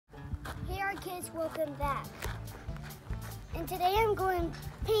kids, welcome back. And today I'm going to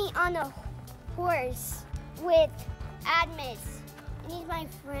paint on a horse with Adamas. And he's my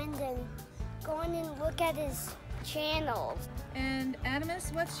friend, and going and look at his channel. And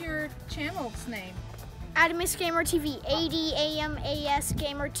Adamas, what's your channel's name? Adamas Gamer TV, ADAMAS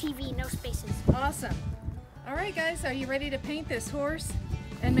Gamer TV, no spaces. Awesome. All right guys, are you ready to paint this horse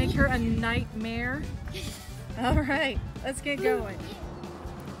and make her a Night Mare? All right, let's get going.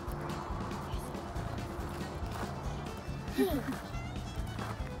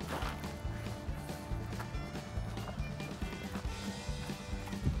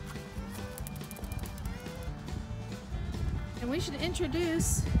 And we should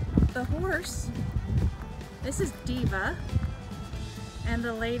introduce the horse. This is Diva, and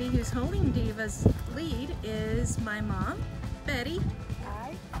the lady who's holding Diva's lead is my mom, Betty.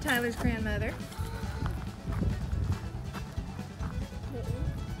 Hi. Tyler's grandmother.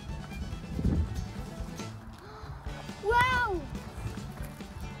 Wow!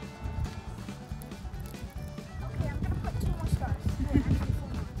 Okay, I'm gonna put 2 more stars.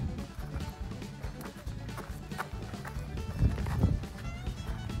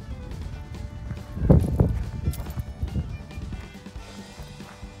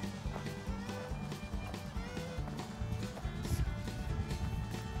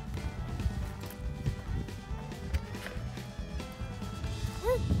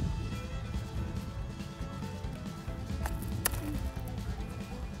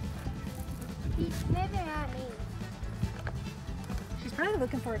 He's sniffing at me. She's probably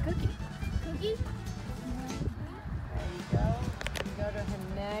looking for a cookie. Cookie? There you go. You go to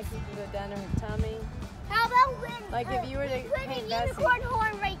her neck, you can go down to her tummy. How about when Like if you were to put a paint Bessie. unicorn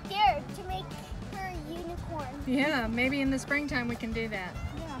horn right there to make her a unicorn? Yeah, maybe in the springtime we can do that.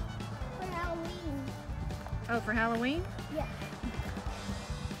 Yeah. For Halloween. Oh, for Halloween? Yeah.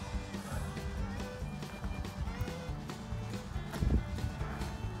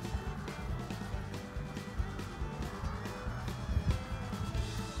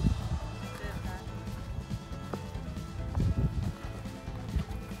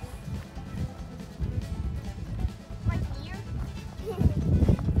 Right here?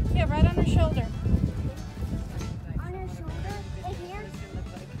 Yeah, right on her shoulder. On her shoulder? Right here?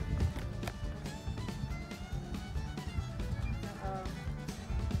 Uh-oh.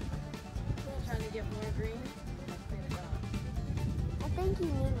 Trying to get more green? I think you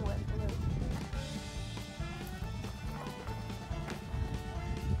need more blue.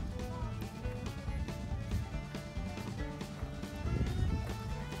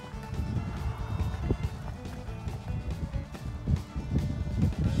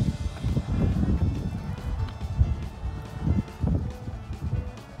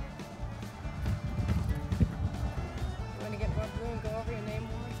 You want to get more blue and go over your name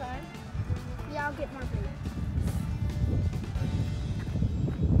one more time? Yeah, I'll get more blue.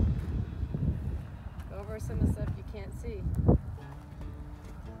 Go over some of the stuff you can't see.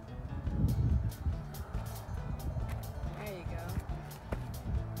 There you go.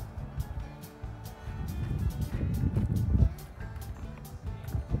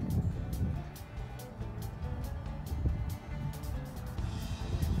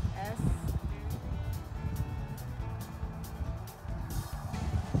 S.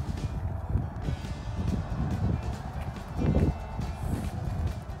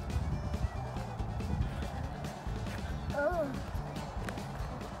 Oh.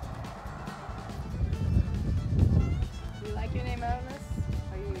 You like your name, Adamas?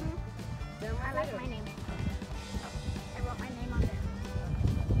 Are you done with I like it, or- my name. I wrote my name on there.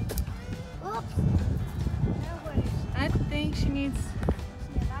 Oops. No worries. I think she needs...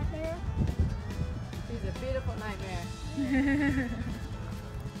 See a Night Mare? She's a beautiful nightmare.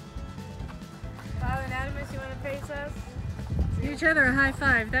 Tyler and Adamas, you want to face us? Give each other a high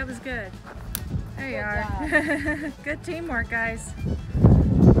five. That was good. There you Good are. Good teamwork, guys.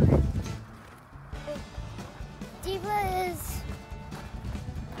 Diva is,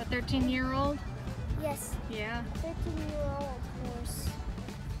 A 13-year-old? yes, Yeah. 13-year-old horse.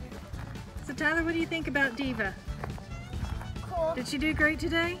 So Tyler, what do you think about Diva? Cool. Did she do great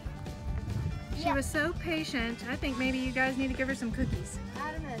today? She Yeah. was so patient. I think maybe you guys need to give her some cookies.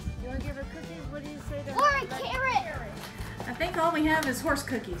 Adamas, you want to give her cookies? What do you say to her? Or a carrot. I think all we have is horse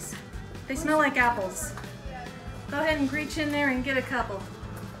cookies. They smell like apples. Go ahead and reach in there and get a couple.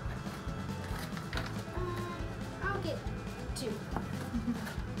 I'll get 2.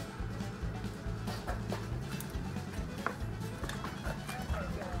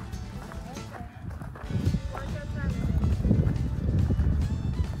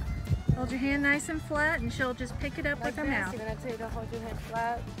 Hold your hand nice and flat and she'll just pick it up Like with her this, mouth. you're going to tell you to hold your head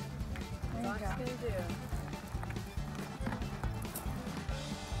flat. That's all she's gonna do.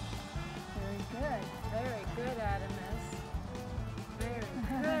 Very good. Very good, Adamas. Very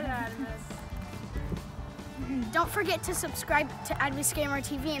good, Adamas. Don't forget to subscribe to Adamas Gamer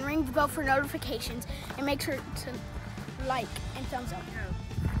TV and ring the bell for notifications. And make sure to like and thumbs up.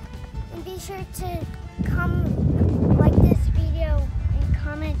 And be sure to like this video and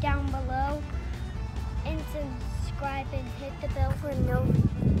comment down below. And subscribe and hit the bell for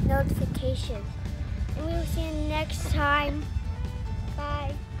notifications. And we will see you next time.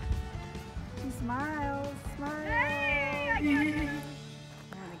 Bye. Smile, smile. I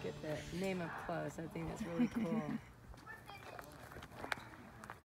want to get the name up close. I think that's really cool.